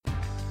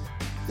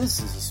This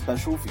is a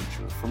special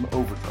feature from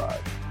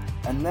Overdrive.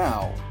 And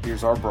now,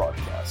 here's our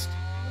broadcast.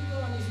 We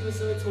go on these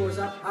USA tours.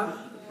 I've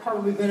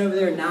probably been over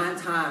there 9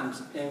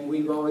 times, and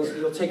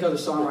you'll take other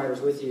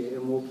songwriters with you,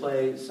 and we'll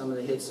play some of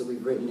the hits that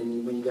we've written.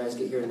 And when you guys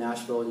get here to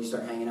Nashville and you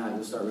start hanging out,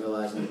 you'll start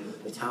realizing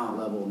the talent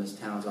level in this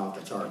town's off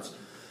the charts.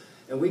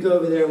 And we go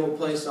over there and we'll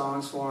play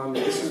songs for them.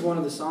 And this is one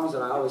of the songs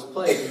that I always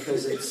play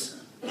because it's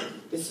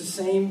the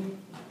same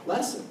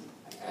lesson.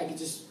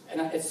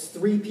 It's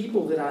 3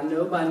 people that I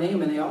know by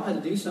name, and they all had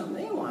to do something.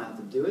 They didn't want to have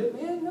to do it,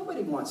 man.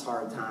 Nobody wants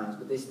hard times,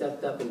 but they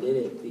stepped up and did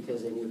it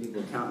because they knew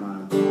people were counting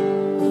on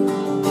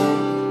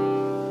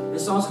them.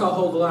 This song's called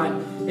 "Hold the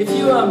Line." If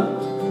you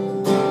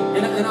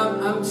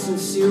I'm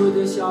sincere with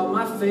this, y'all.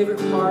 My favorite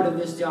part of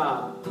this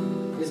job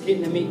is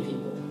getting to meet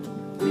people.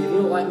 I mean, if you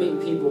don't like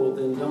meeting people,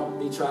 then don't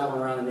be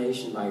traveling around the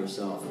nation by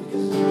yourself,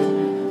 because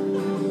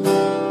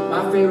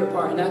my favorite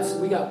part, and that's,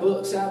 we got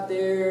books out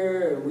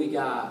there, and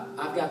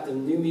I've got the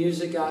new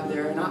music out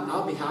there, and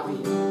I'll be happy.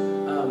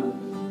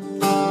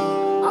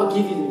 I'll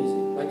give you the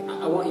music. Like,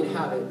 I want you to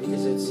have it,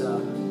 because it's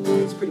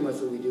pretty much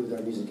what we do with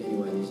our music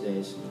anyway these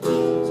days.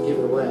 Let's give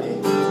it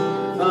away.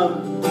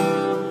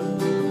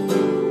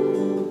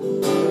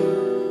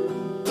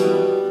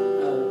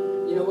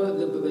 You know what?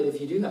 But if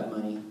you do have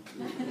money,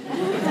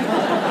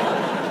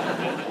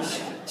 you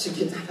should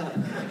get that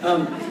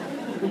out.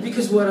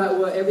 Because what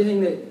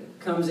everything that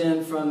comes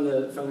in from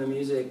the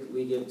music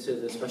we give to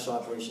the Special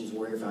Operations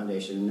Warrior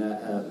Foundation.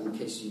 And in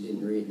case you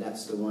didn't read,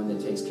 that's the one that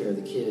takes care of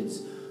the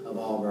kids of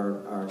all of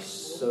our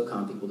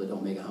SOCOM people that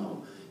don't make it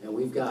home. And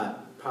we've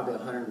got probably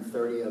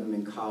 130 of them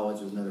in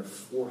college with another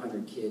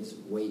 400 kids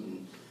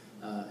waiting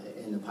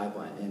in the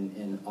pipeline.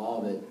 And all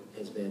of it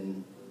has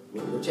been,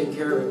 we're taking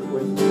care of it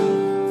with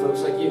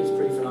folks like you. It's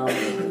pretty phenomenal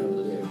what we're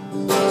able to do.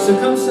 So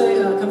come say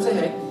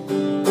hey.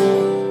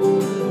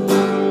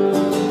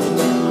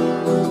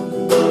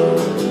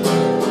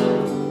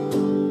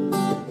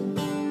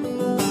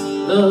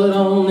 Blood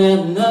on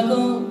their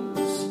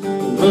knuckles,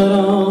 mud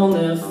on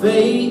their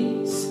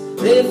face.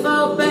 They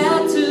fall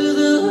back to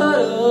the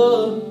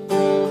huddle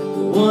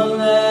for one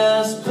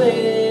last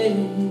play.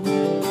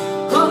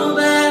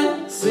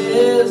 Cornerback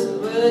says,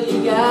 well,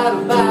 you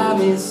gotta buy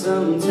me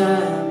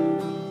sometime.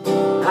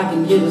 I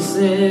can get us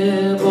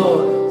there,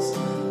 boys,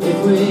 if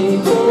we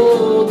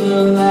hold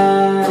the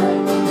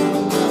line.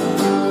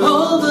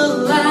 Hold the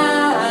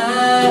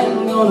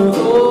line, gonna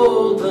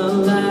hold the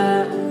line.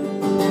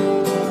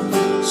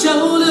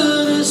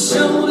 Shoulder to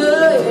shoulder,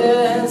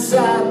 yeah, and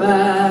side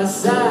by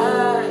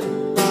side.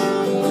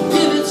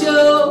 Give it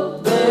your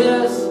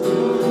best,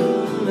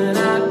 and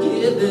I'll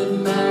give it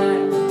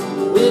mine.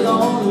 We're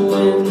gonna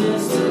win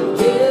this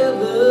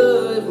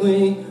together if we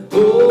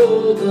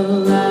hold the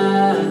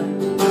line.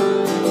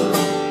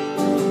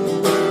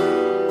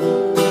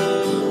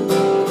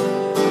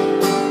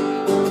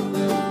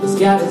 He's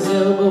got his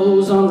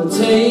elbows on the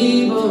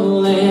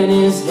table and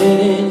his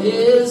head in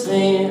his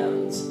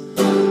hands.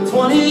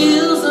 20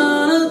 years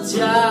on a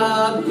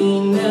job he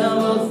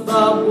never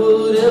thought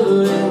would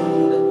ever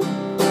end.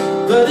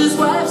 But his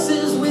wife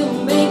says we'll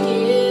make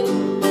it,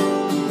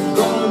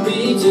 gonna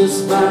be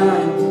just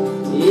fine.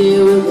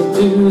 Yeah, we can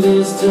do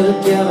this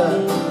together.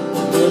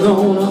 We're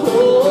gonna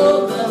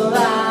hold the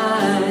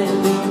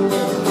line.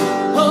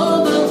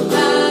 Hold the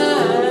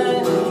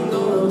line,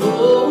 gonna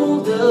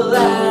hold the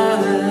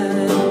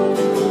line.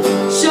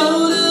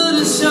 Shoulder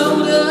to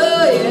shoulder,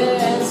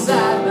 yeah, and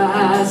side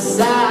by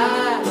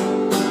side.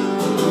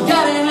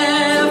 Gotta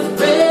have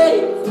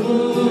faith,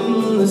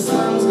 the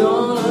sun's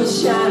gonna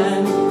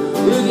shine.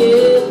 We'll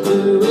get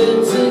through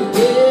it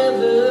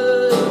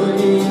together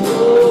if we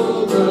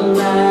hold the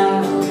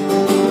line.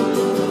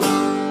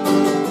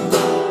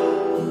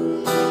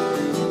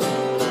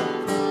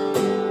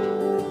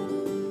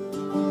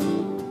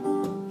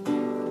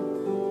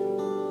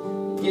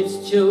 Gets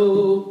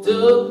choked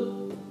up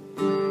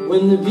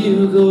when the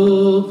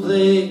bugle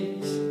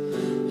plays.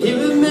 He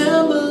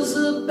remembers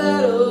the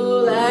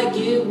battle like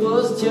it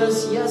was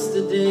just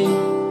yesterday.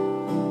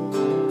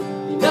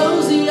 He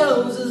knows he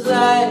owes his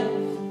life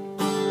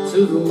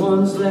to the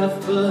ones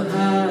left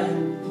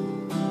behind,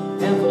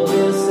 and for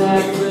their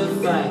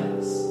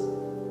sacrifice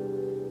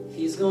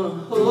he's gonna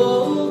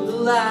hold the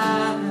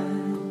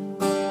line.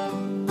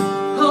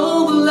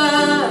 Hold the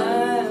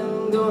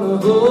line, gonna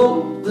hold